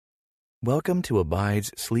Welcome to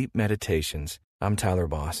Abide's Sleep Meditations. I'm Tyler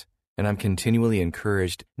Boss, and I'm continually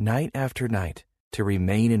encouraged night after night to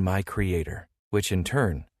remain in my Creator, which in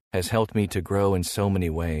turn has helped me to grow in so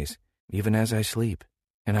many ways, even as I sleep.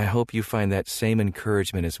 And I hope you find that same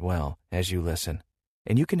encouragement as well as you listen.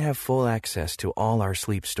 And you can have full access to all our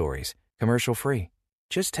sleep stories, commercial-free.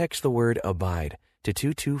 Just text the word ABIDE to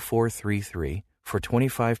 22433 for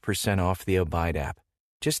 25% off the Abide app.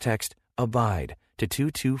 Just text ABIDE to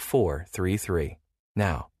 22433.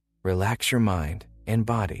 Now, relax your mind and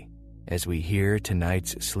body as we hear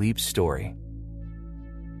tonight's sleep story.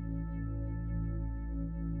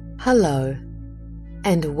 Hello,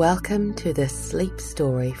 and welcome to this sleep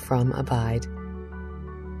story from Abide.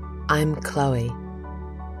 I'm Chloe,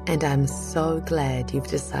 and I'm so glad you've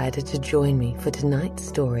decided to join me for tonight's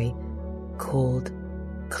story called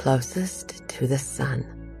Closest to the Sun.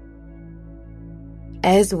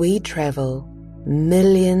 As we travel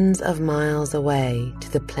millions of miles away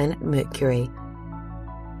to the planet Mercury,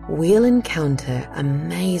 we'll encounter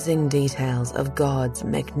amazing details of God's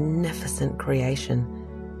magnificent creation.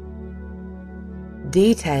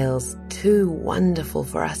 Details too wonderful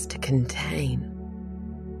for us to contain.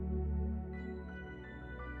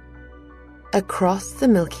 Across the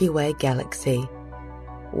Milky Way galaxy,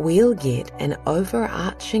 we'll get an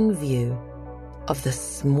overarching view of the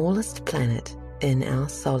smallest planet in our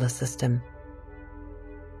solar system.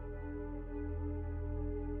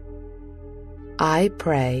 I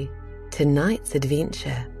pray tonight's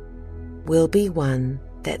adventure will be one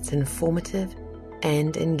that's informative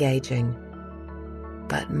and engaging,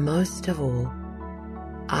 but most of all,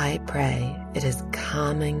 I pray it is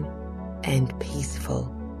calming and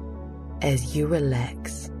peaceful as you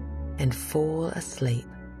relax and fall asleep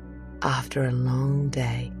after a long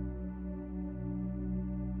day.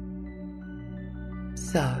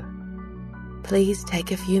 So, please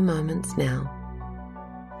take a few moments now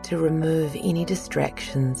to remove any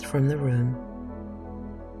distractions from the room.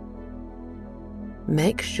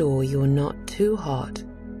 Make sure you're not too hot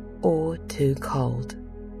or too cold.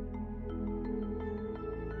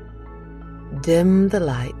 Dim the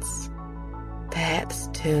lights, perhaps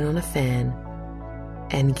turn on a fan,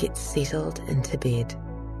 and get settled into bed.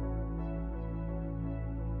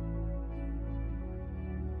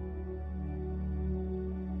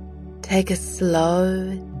 Take a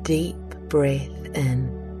slow, deep breath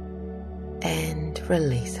in and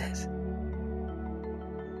release it.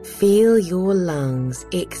 Feel your lungs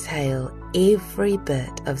exhale every bit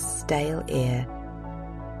of stale air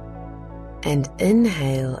and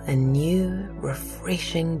inhale a new,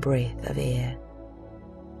 refreshing breath of air.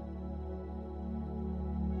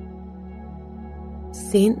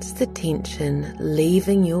 Sense the tension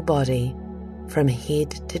leaving your body from head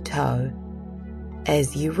to toe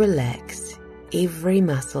as you relax every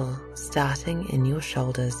muscle starting in your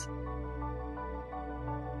shoulders.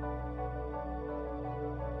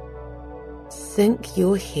 Sink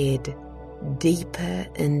your head deeper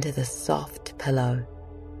into the soft pillow.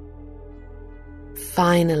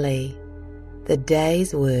 Finally, the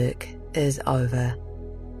day's work is over,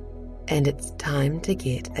 and it's time to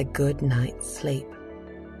get a good night's sleep.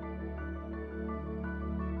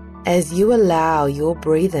 As you allow your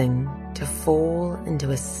breathing to fall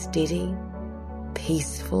into a steady,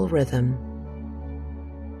 peaceful rhythm,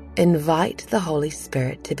 invite the Holy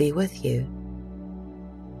Spirit to be with you.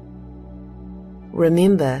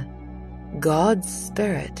 Remember, God's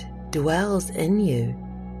Spirit dwells in you,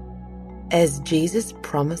 as Jesus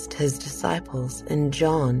promised his disciples in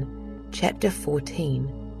John chapter 14,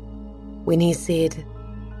 when he said,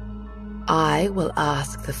 "I will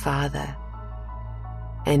ask the Father,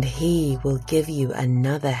 and he will give you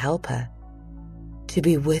another helper to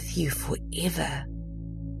be with you forever,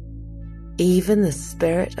 even the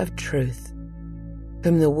Spirit of truth,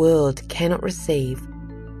 whom the world cannot receive,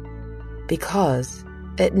 because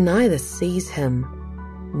it neither sees him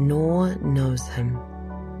nor knows him.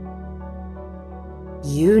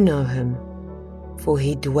 You know him, for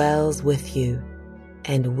he dwells with you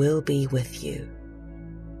and will be with you."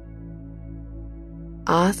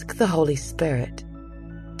 Ask the Holy Spirit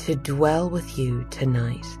to dwell with you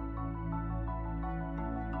tonight.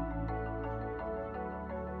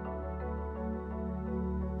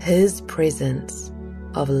 His presence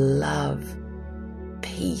of love,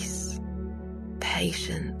 peace,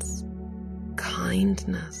 patience,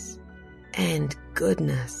 kindness, and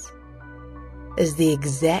goodness is the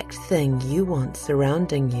exact thing you want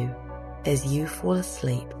surrounding you as you fall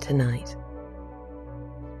asleep tonight.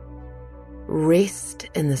 Rest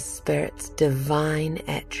in the Spirit's divine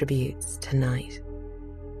attributes tonight.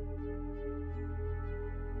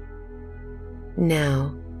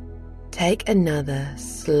 Now, Take another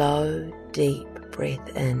slow, deep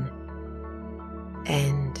breath in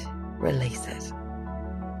and release it.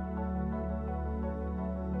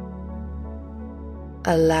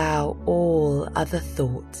 Allow all other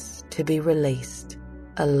thoughts to be released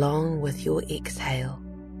along with your exhale.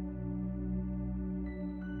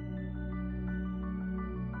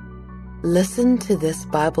 Listen to this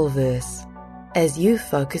Bible verse as you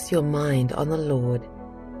focus your mind on the Lord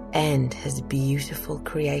and His beautiful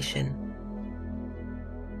creation.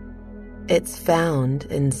 It's found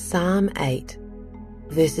in Psalm 8,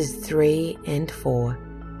 verses 3 and 4.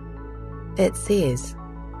 It says,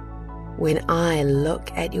 "When I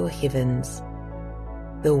look at your heavens,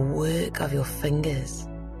 the work of your fingers,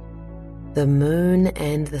 the moon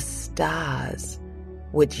and the stars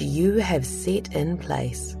which you have set in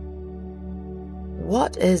place,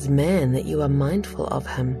 what is man that you are mindful of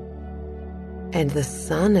him, and the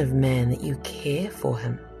Son of Man that you care for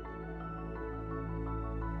him?"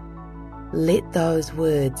 Let those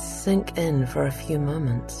words sink in for a few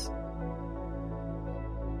moments.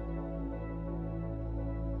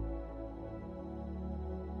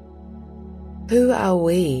 Who are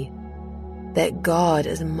we that God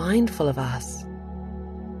is mindful of us?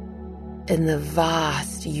 In the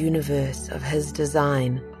vast universe of His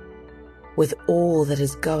design, with all that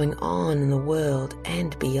is going on in the world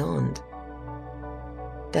and beyond,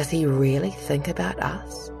 does He really think about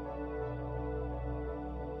us?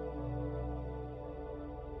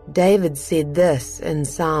 David said this in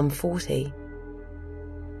Psalm 40,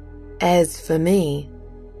 "As for me,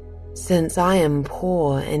 since I am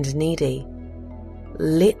poor and needy,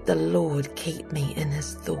 let the Lord keep me in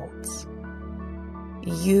His thoughts.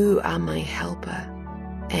 You are my helper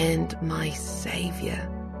and my Savior.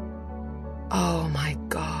 Oh my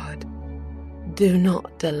God, do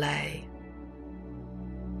not delay."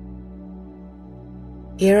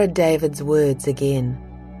 Here are David's words again.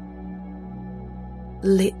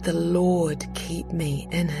 Let the Lord keep me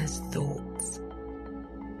in His thoughts.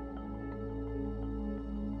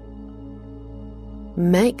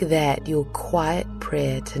 Make that your quiet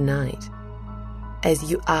prayer tonight as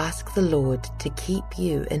you ask the Lord to keep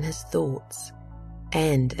you in His thoughts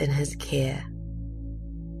and in His care.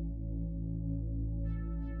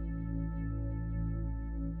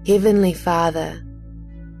 Heavenly Father,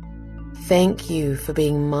 thank you for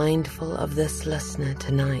being mindful of this listener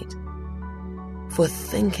tonight, for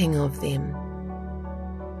thinking of them,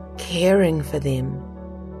 caring for them,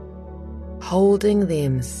 holding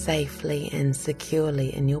them safely and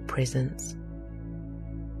securely in your presence.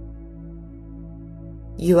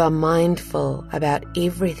 You are mindful about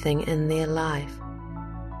everything in their life,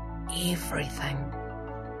 everything.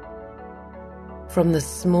 From the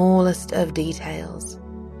smallest of details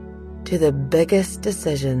to the biggest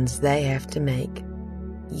decisions they have to make,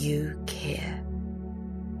 you care.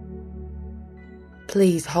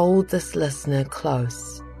 Please hold this listener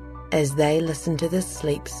close as they listen to this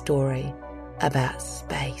sleep story about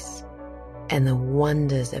space and the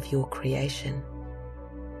wonders of your creation.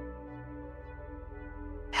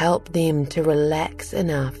 Help them to relax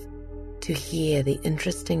enough to hear the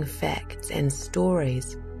interesting facts and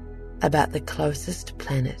stories about the closest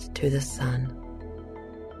planet to the Sun.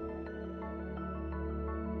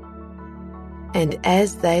 And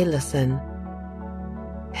as they listen,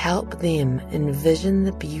 help them envision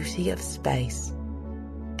the beauty of space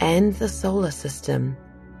and the solar system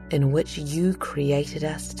in which you created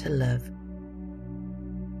us to live.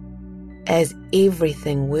 As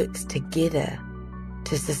everything works together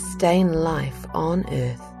to sustain life on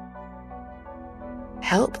Earth,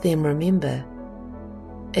 help them remember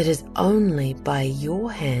it is only by your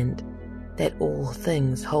hand that all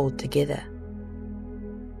things hold together.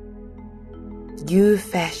 You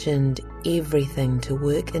fashioned everything to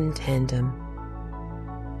work in tandem.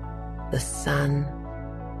 The sun,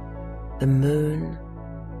 the moon,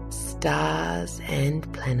 stars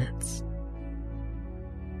and planets.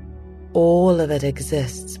 All of it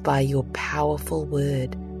exists by your powerful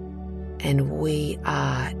word, and we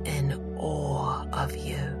are in awe of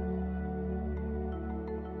you.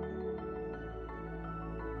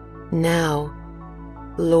 Now,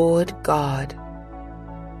 Lord God,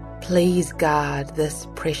 please guard this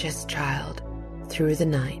precious child through the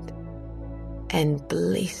night and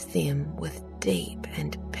bless them with deep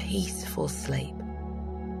and peaceful sleep.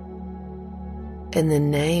 In the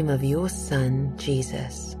name of your Son,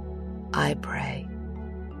 Jesus, I pray.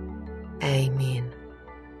 Amen.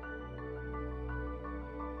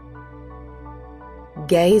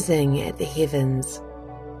 Gazing at the heavens,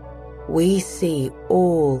 we see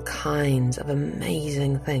all kinds of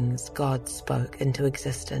amazing things God spoke into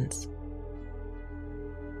existence.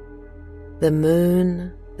 The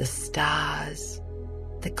moon, the stars,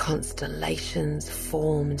 the constellations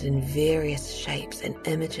formed in various shapes and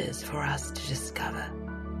images for us to discover.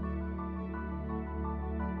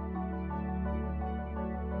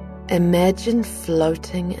 Imagine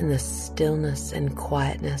floating in the stillness and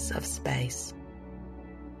quietness of space.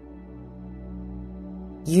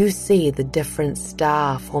 You see the different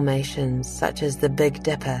star formations such as the Big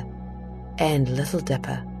Dipper and Little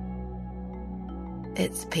Dipper.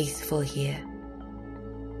 It's peaceful here,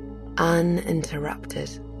 uninterrupted,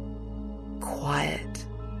 quiet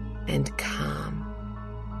and calm.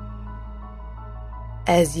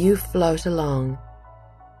 As you float along,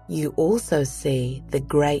 you also see the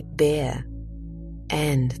Great Bear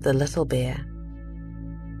and the Little Bear.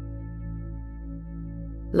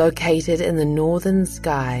 Located in the northern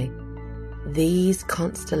sky, these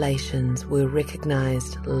constellations were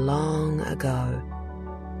recognized long ago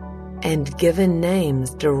and given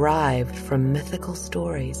names derived from mythical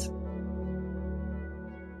stories.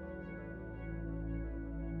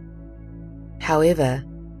 However,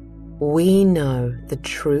 we know the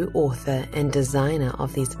true author and designer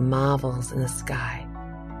of these marvels in the sky,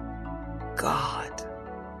 God,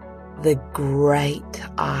 the great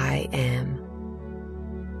I Am,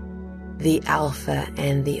 the Alpha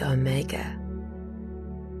and the Omega,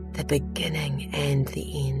 the beginning and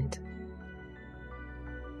the end.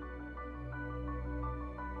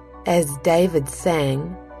 As David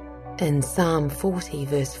sang in Psalm 40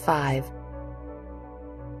 verse 5,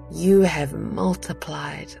 "You have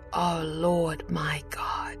multiplied, O Lord my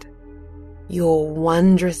God, your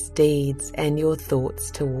wondrous deeds and your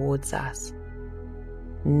thoughts towards us.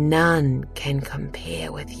 None can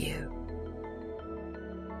compare with you.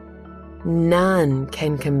 None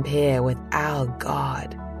can compare with our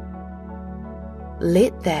God."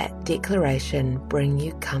 Let that declaration bring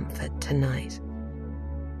you comfort tonight.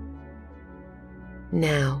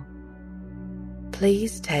 Now,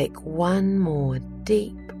 please take one more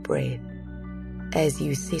deep breath as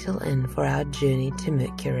you settle in for our journey to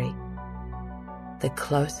Mercury, the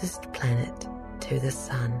closest planet to the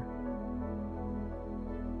Sun.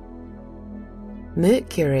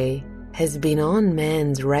 Mercury has been on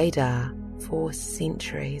man's radar for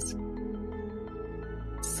centuries.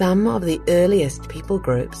 Some of the earliest people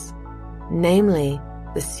groups, namely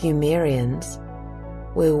the Sumerians,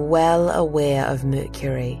 were well aware of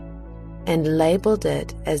Mercury and labeled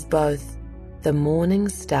it as both the morning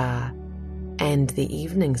star and the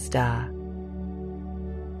evening star.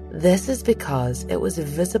 This is because it was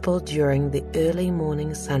visible during the early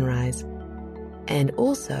morning sunrise and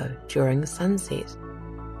also during sunset.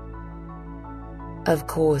 Of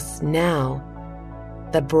course, now,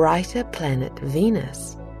 the brighter planet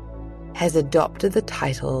Venus has adopted the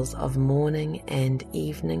titles of morning and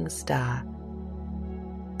evening star.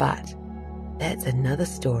 But that's another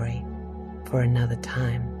story for another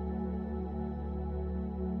time.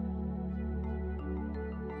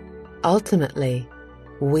 Ultimately,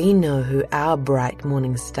 we know who our bright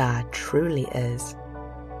morning star truly is.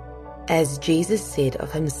 As Jesus said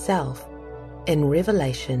of himself in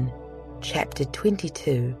Revelation chapter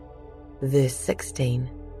 22, verse 16,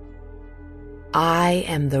 "I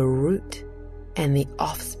am the root and the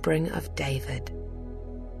offspring of David,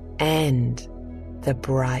 and the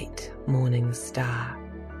bright morning star."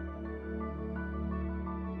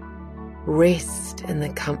 Rest in the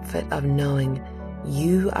comfort of knowing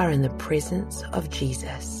you are in the presence of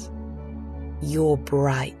Jesus, your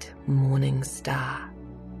bright morning star.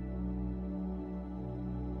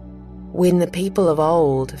 When the people of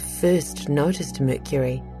old first noticed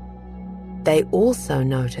Mercury, they also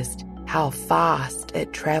noticed how fast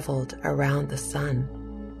it traveled around the sun,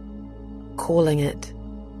 calling it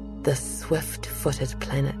the swift-footed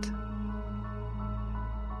planet.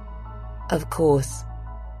 Of course,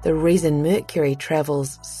 the reason Mercury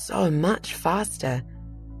travels so much faster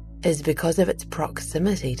is because of its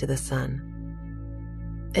proximity to the sun.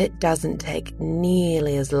 It doesn't take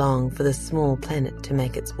nearly as long for the small planet to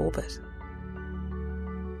make its orbit.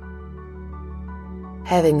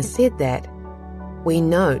 Having said that, we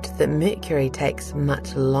note that Mercury takes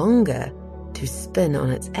much longer to spin on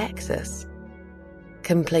its axis,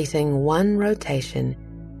 completing one rotation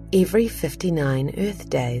every 59 Earth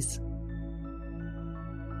days.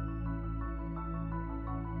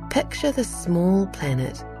 Picture the small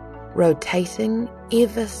planet rotating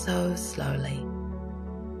ever so slowly,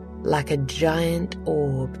 like a giant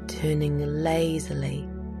orb turning lazily,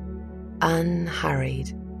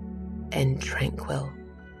 unhurried and tranquil.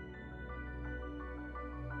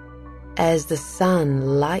 As the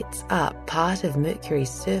sun lights up part of Mercury's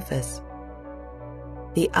surface,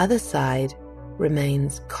 the other side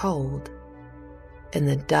remains cold in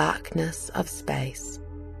the darkness of space.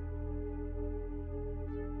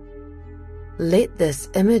 Let this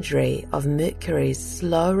imagery of Mercury's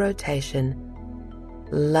slow rotation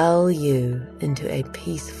lull you into a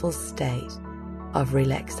peaceful state of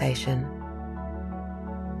relaxation.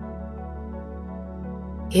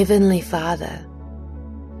 Heavenly Father,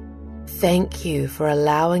 thank you for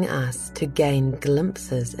allowing us to gain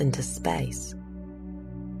glimpses into space.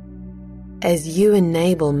 As you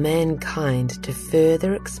enable mankind to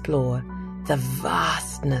further explore the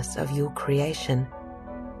vastness of your creation,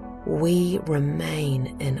 we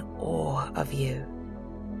remain in awe of you.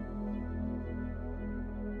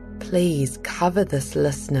 Please cover this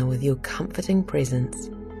listener with your comforting presence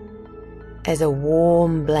as a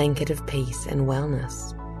warm blanket of peace and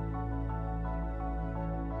wellness.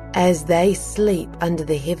 As they sleep under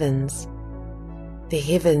the heavens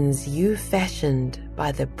you fashioned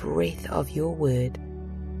by the breath of your word,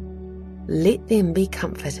 let them be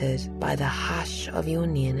comforted by the hush of your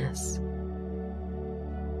nearness.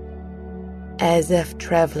 As if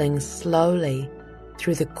traveling slowly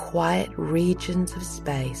through the quiet regions of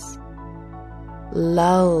space,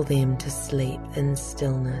 lull them to sleep in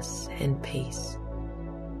stillness and peace.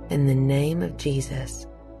 In the name of Jesus,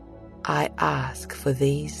 I ask for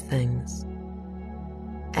these things.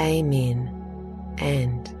 Amen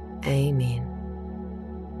and amen.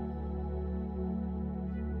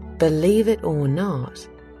 Believe it or not,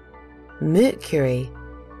 Mercury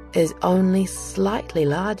is only slightly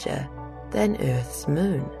larger than Earth's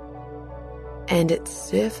moon, and its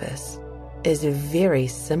surface is very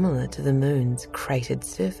similar to the moon's cratered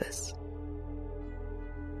surface.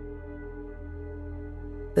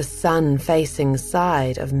 The sun-facing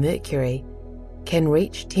side of Mercury can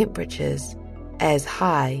reach temperatures as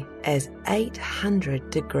high as 800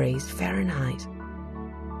 degrees Fahrenheit.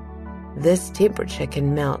 This temperature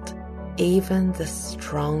can melt even the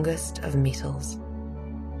strongest of metals.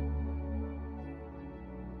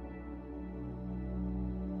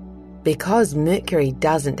 Because Mercury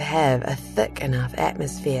doesn't have a thick enough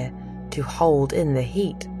atmosphere to hold in the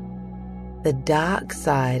heat, the dark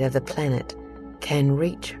side of the planet can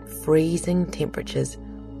reach freezing temperatures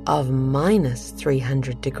of minus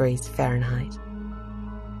 300 degrees Fahrenheit.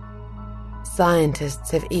 Scientists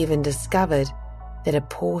have even discovered that a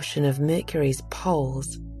portion of Mercury's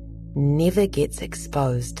poles never gets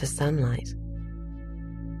exposed to sunlight.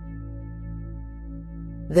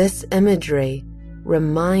 This imagery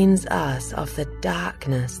reminds us of the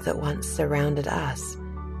darkness that once surrounded us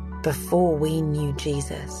before we knew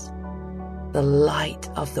Jesus, the light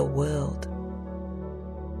of the world.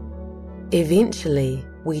 Eventually,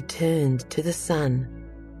 we turned to the sun,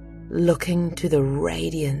 looking to the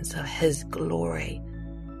radiance of His glory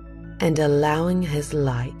and allowing His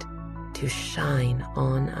light to shine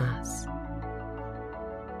on us.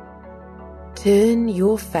 Turn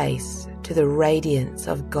your face to the radiance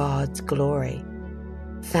of God's glory,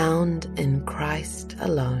 found in Christ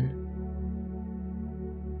alone.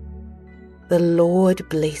 The Lord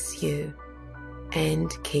bless you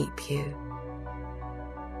and keep you.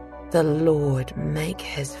 The Lord make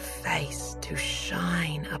His face to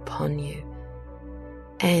shine upon you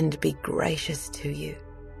and be gracious to you.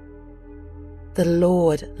 The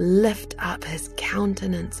Lord lift up His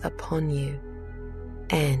countenance upon you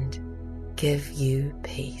and give you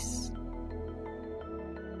peace.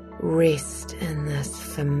 Rest in this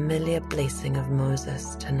familiar blessing of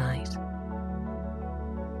Moses tonight.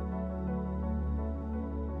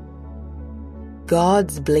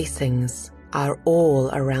 God's blessings are all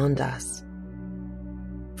around us,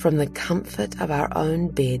 from the comfort of our own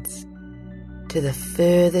beds to the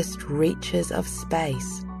furthest reaches of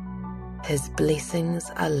space. His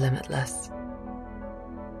blessings are limitless.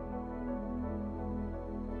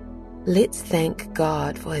 Let's thank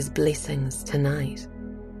God for His blessings tonight.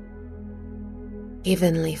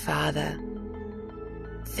 Heavenly Father,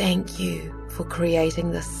 thank you for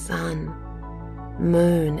creating the sun,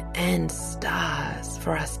 moon, and stars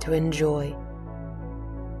for us to enjoy.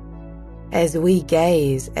 As we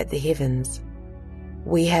gaze at the heavens,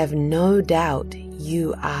 we have no doubt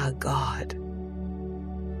you are God.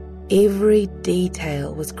 Every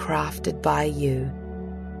detail was crafted by you,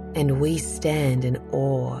 and we stand in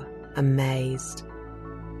awe, amazed.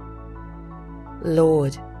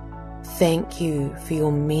 Lord, thank you for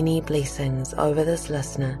your many blessings over this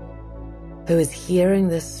listener who is hearing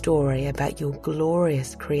this story about your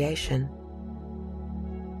glorious creation.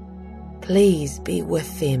 Please be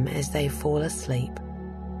with them as they fall asleep.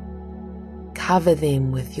 Cover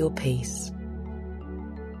them with your peace.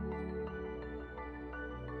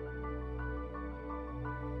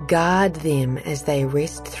 Guard them as they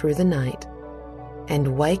rest through the night,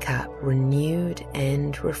 and wake up renewed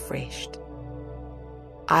and refreshed.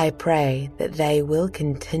 I pray that they will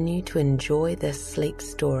continue to enjoy this sleep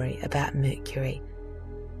story about Mercury,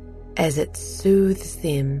 as it soothes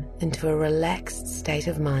them into a relaxed state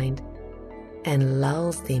of mind and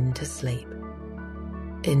lulls them to sleep.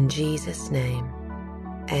 In Jesus' name,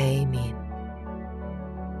 Amen.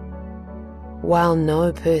 While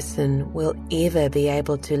no person will ever be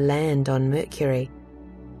able to land on Mercury,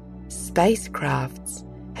 spacecrafts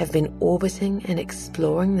have been orbiting and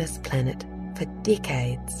exploring this planet for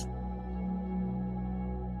decades.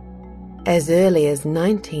 As early as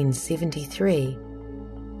 1973,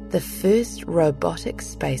 the first robotic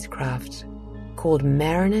spacecraft, called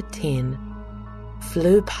Mariner 10,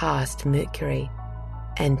 flew past Mercury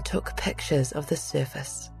and took pictures of the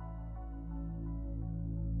surface.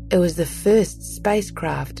 It was the first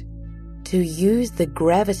spacecraft to use the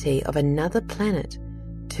gravity of another planet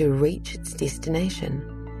to reach its destination.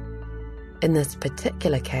 In this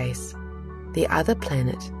particular case, the other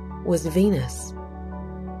planet was Venus.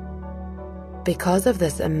 Because of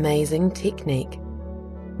this amazing technique,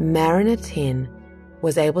 Mariner 10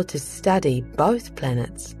 was able to study both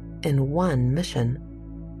planets in one mission.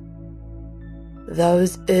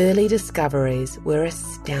 Those early discoveries were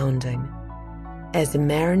astounding, as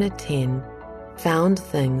Mariner 10 found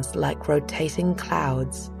things like rotating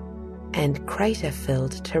clouds and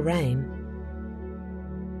crater-filled terrain.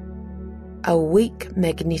 A weak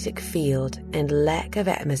magnetic field and lack of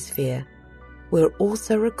atmosphere were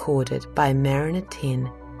also recorded by Mariner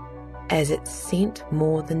 10, as it sent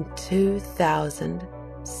more than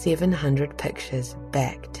 2,700 pictures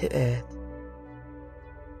back to Earth.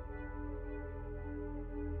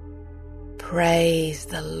 Praise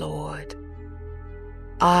the Lord.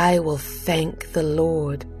 I will thank the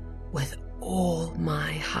Lord with all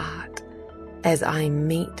my heart as I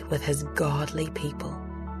meet with His godly people.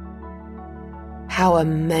 How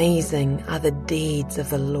amazing are the deeds of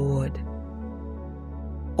the Lord!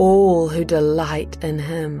 All who delight in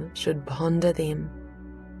Him should ponder them.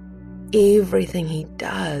 Everything He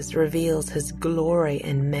does reveals His glory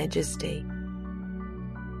and majesty.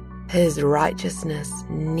 His righteousness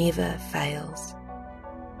never fails.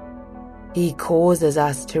 He causes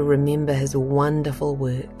us to remember His wonderful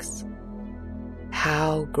works.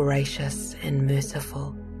 How gracious and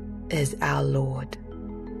merciful is our Lord.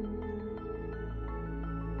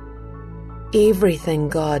 Everything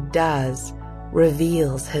God does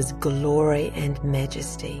reveals His glory and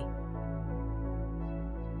majesty.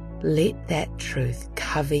 Let that truth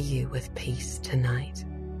cover you with peace tonight.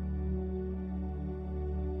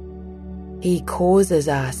 He causes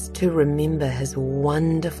us to remember His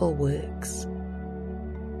wonderful works.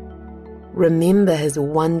 Remember His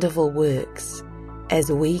wonderful works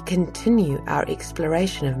as we continue our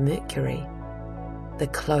exploration of Mercury, the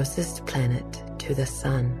closest planet to the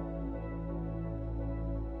Sun.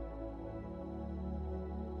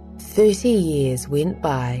 30 years went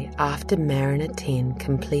by after Mariner 10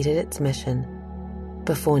 completed its mission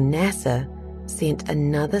before NASA sent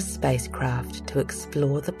another spacecraft to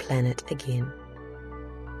explore the planet again.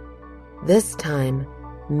 This time,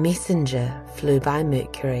 Messenger flew by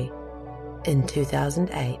Mercury in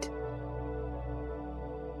 2008.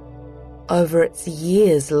 Over its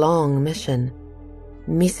years-long mission,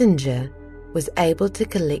 Messenger was able to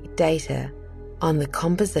collect data on the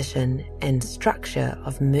composition and structure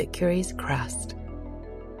of Mercury's crust,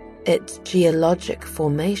 its geologic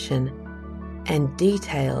formation, and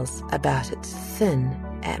details about its thin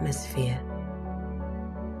atmosphere.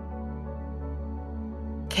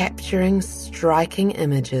 Capturing striking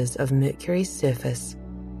images of Mercury's surface,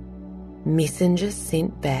 Messenger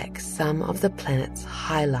sent back some of the planet's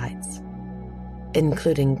highlights,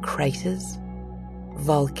 including craters,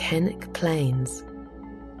 volcanic plains,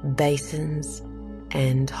 basins,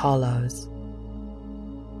 and hollows.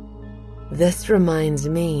 This reminds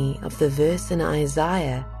me of the verse in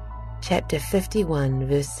Isaiah chapter 51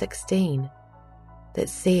 verse 16 that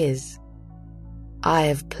says, I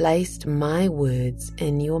have placed my words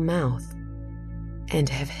in your mouth and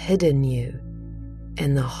have hidden you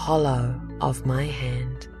in the hollow of my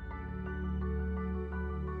hand.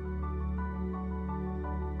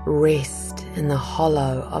 Rest in the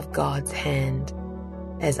hollow of God's hand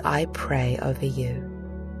as I pray over you.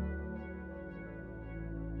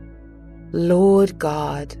 Lord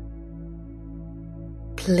God,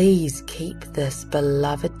 please keep this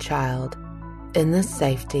beloved child in the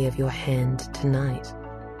safety of your hand tonight.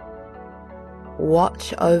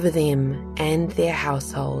 Watch over them and their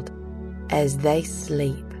household as they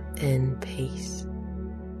sleep in peace.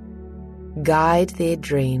 Guide their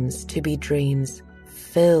dreams to be dreams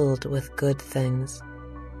filled with good things,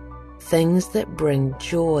 things that bring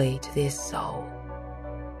joy to their soul.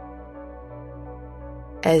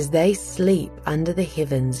 As they sleep under the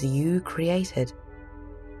heavens you created,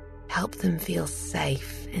 help them feel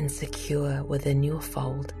safe and secure within your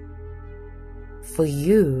fold. For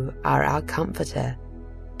you are our comforter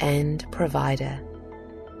and provider.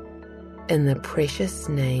 In the precious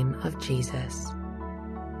name of Jesus.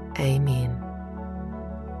 Amen.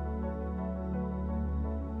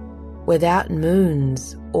 Without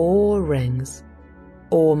moons or rings,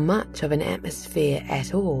 or much of an atmosphere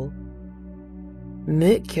at all,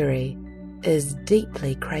 Mercury is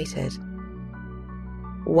deeply cratered.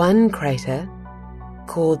 One crater,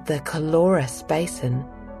 called the Caloris Basin,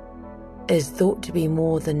 is thought to be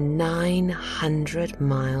more than 900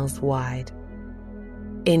 miles wide,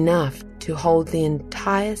 enough to hold the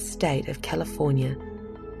entire state of California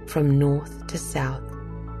from north to south.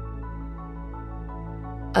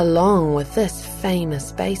 Along with this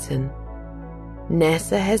famous basin,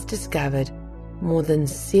 NASA has discovered more than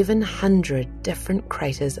 700 different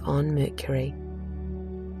craters on Mercury,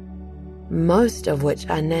 most of which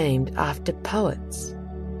are named after poets,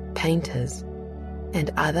 painters,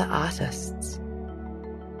 and other artists.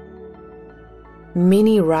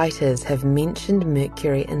 Many writers have mentioned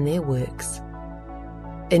Mercury in their works,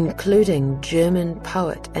 including German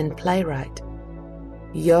poet and playwright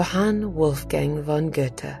Johann Wolfgang von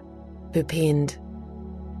Goethe, who penned,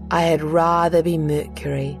 "I had rather be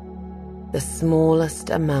Mercury, the smallest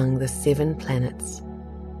among the 7 planets,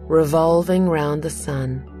 revolving round the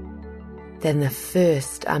sun, than the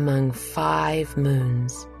first among 5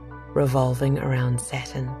 moons, revolving around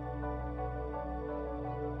Saturn."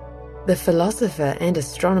 The philosopher and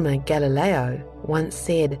astronomer Galileo once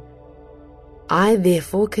said, "I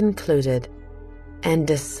therefore concluded and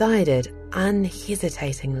decided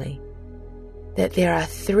unhesitatingly that there are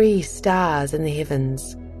 3 stars in the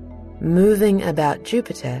heavens moving about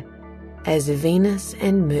Jupiter as Venus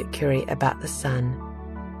and Mercury about the Sun,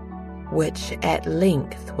 which at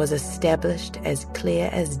length was established as clear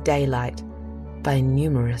as daylight by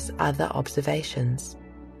numerous other observations."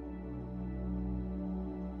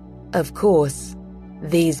 Of course,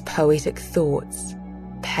 these poetic thoughts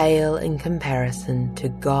pale in comparison to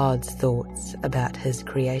God's thoughts about His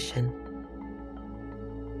creation.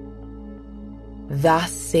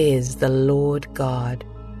 Thus says the Lord God,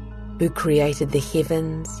 who created the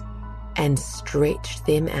heavens and stretched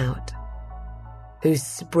them out, who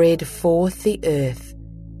spread forth the earth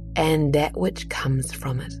and that which comes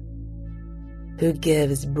from it, who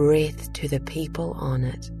gives breath to the people on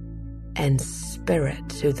it and spirit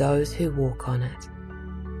to those who walk on it.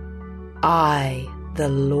 I, the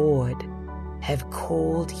Lord, have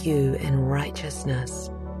called you in righteousness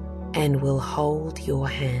and will hold your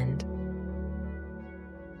hand.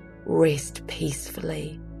 Rest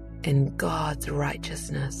peacefully in God's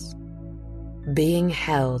righteousness, being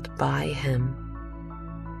held by Him.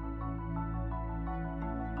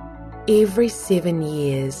 Every 7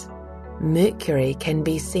 years, Mercury can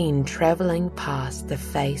be seen traveling past the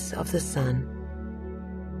face of the Sun.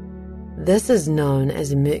 This is known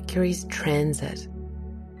as Mercury's transit,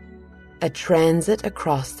 a transit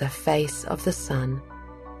across the face of the Sun,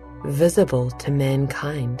 visible to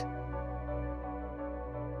mankind.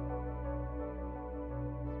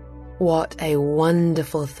 What a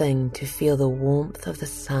wonderful thing to feel the warmth of the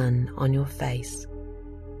sun on your face,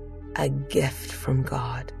 a gift from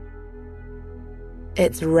God.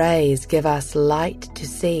 Its rays give us light to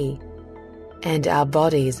see and our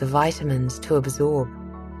bodies vitamins to absorb.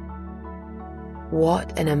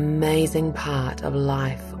 What an amazing part of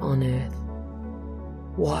life on earth.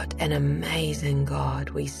 What an amazing God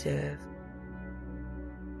we serve.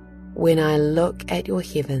 When I look at your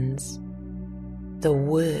heavens, the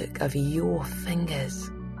work of your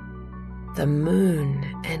fingers, the moon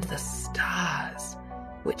and the stars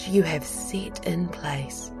which you have set in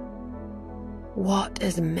place, what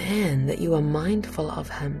is man that you are mindful of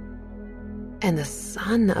him, and the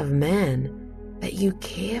Son of Man that you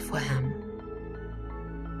care for him?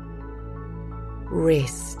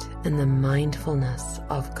 Rest in the mindfulness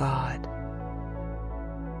of God.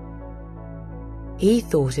 He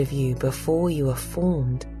thought of you before you were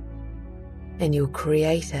formed, and your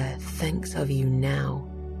Creator thinks of you now.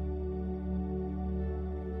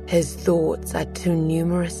 His thoughts are too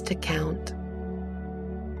numerous to count,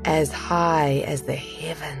 as high as the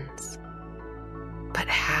heavens. But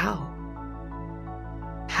how?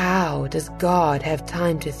 How does God have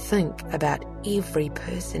time to think about every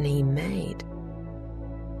person He made?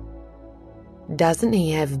 Doesn't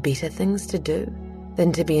He have better things to do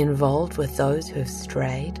than to be involved with those who have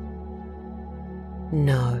strayed?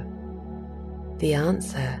 No. The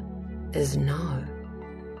answer is no.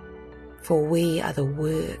 For we are the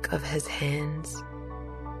work of his hands,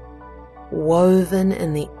 woven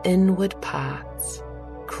in the inward parts,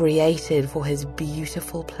 created for his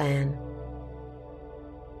beautiful plan.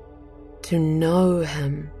 To know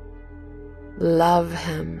him, love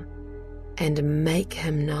him, and make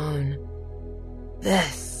him known.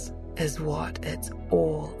 This is what it's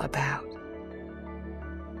all about.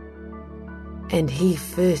 And he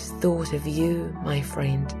first thought of you, my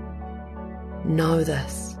friend. Know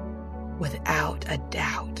this without a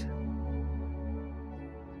doubt.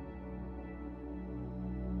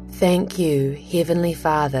 Thank you, Heavenly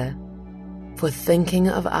Father, for thinking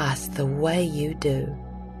of us the way you do.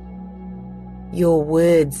 Your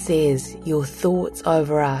word says your thoughts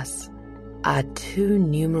over us are too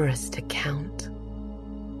numerous to count.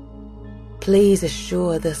 Please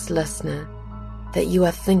assure this listener that you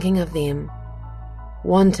are thinking of them,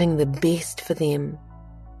 wanting the best for them,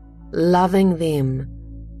 loving them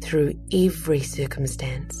through every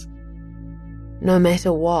circumstance. No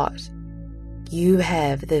matter what, you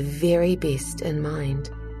have the very best in mind.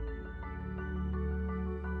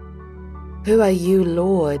 Who are you,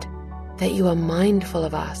 Lord, that you are mindful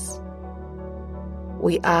of us?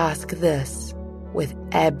 We ask this with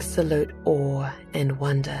absolute awe and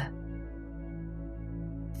wonder.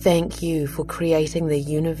 Thank you for creating the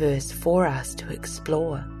universe for us to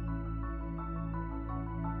explore.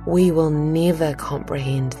 We will never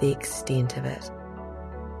comprehend the extent of it,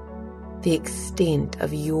 the extent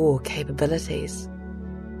of your capabilities.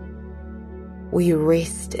 We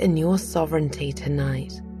rest in your sovereignty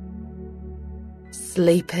tonight,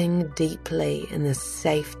 sleeping deeply in the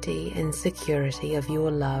safety and security of your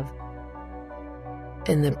love,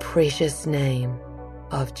 in the precious name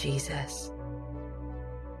of Jesus.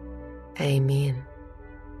 Amen.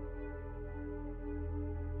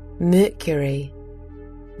 Mercury,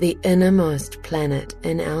 the innermost planet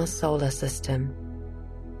in our solar system,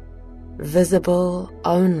 visible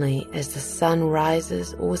only as the sun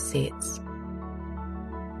rises or sets,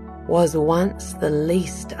 was once the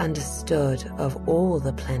least understood of all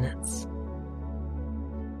the planets.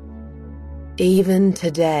 Even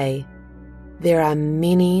today, there are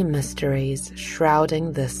many mysteries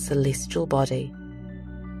shrouding this celestial body,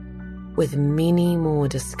 with many more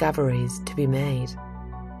discoveries to be made.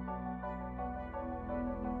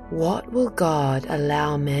 What will God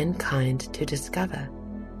allow mankind to discover?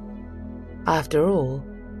 After all,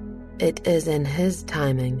 it is in His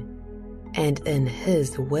timing and in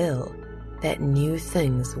His will that new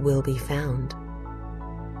things will be found.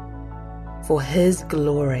 For His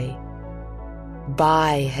glory,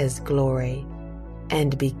 by His glory,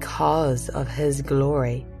 and because of His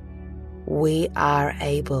glory, we are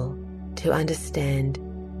able to understand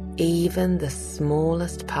even the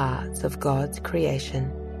smallest parts of God's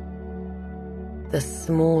creation, the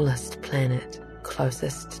smallest planet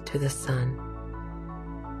closest to the sun.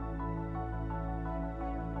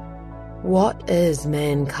 What is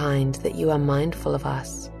mankind that you are mindful of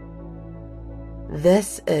us?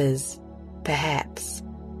 This is, perhaps,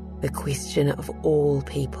 the question of all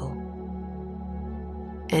people.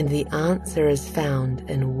 And the answer is found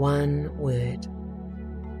in one word: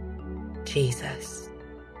 Jesus.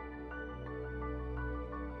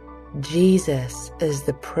 Jesus is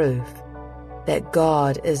the proof that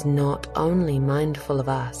God is not only mindful of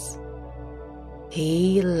us,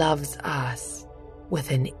 He loves us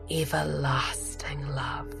with an everlasting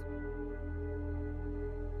love.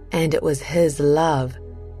 And it was His love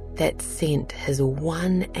that sent His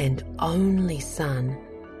one and only Son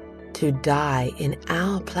to die in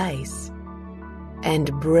our place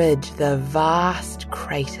and bridge the vast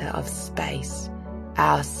crater of space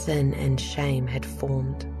our sin and shame had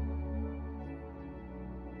formed.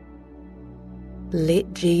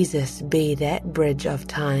 Let Jesus be that bridge of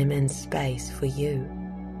time and space for you,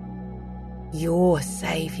 your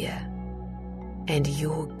Saviour and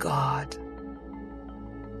your God.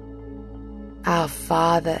 Our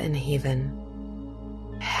Father in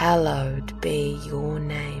heaven, hallowed be your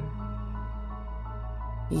name.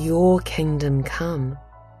 Your kingdom come,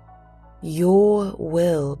 your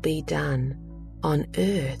will be done on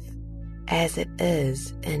earth as it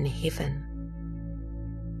is in heaven.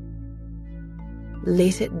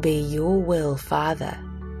 Let it be your will, Father,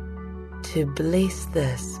 to bless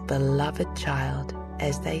this beloved child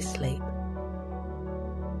as they sleep.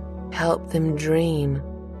 Help them dream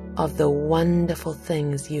of the wonderful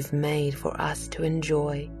things you've made for us to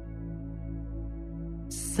enjoy.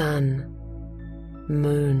 Sun,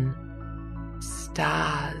 moon,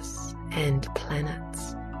 stars, and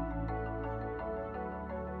planets.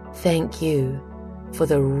 Thank you for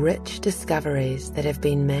the rich discoveries that have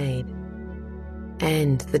been made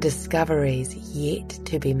and the discoveries yet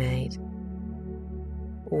to be made.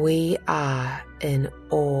 We are in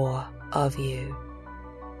awe of you.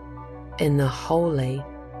 In the holy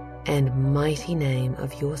and mighty name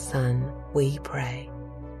of your Son, we pray.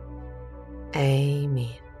 Amen.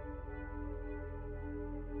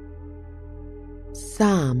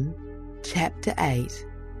 Psalm chapter 8,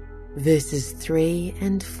 verses 3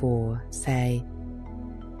 and 4 say,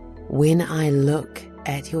 When I look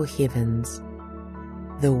at your heavens,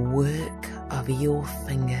 the work of your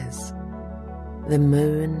fingers, the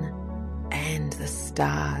moon and the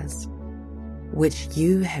stars, which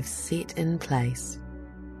you have set in place.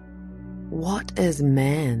 What is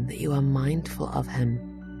man that you are mindful of him,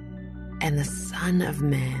 and the Son of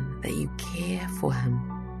Man that you care for him?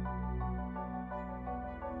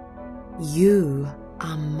 You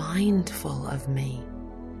are mindful of me.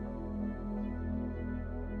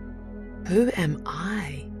 Who am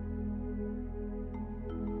I?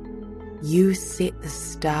 You set the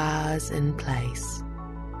stars in place.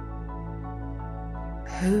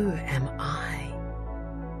 Who am I?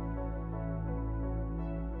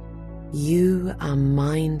 You are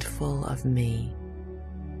mindful of me.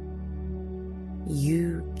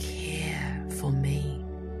 You care for me.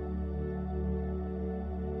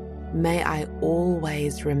 May I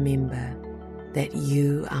always remember that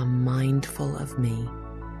you are mindful of me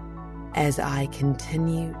as I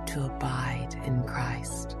continue to abide in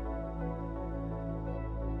Christ.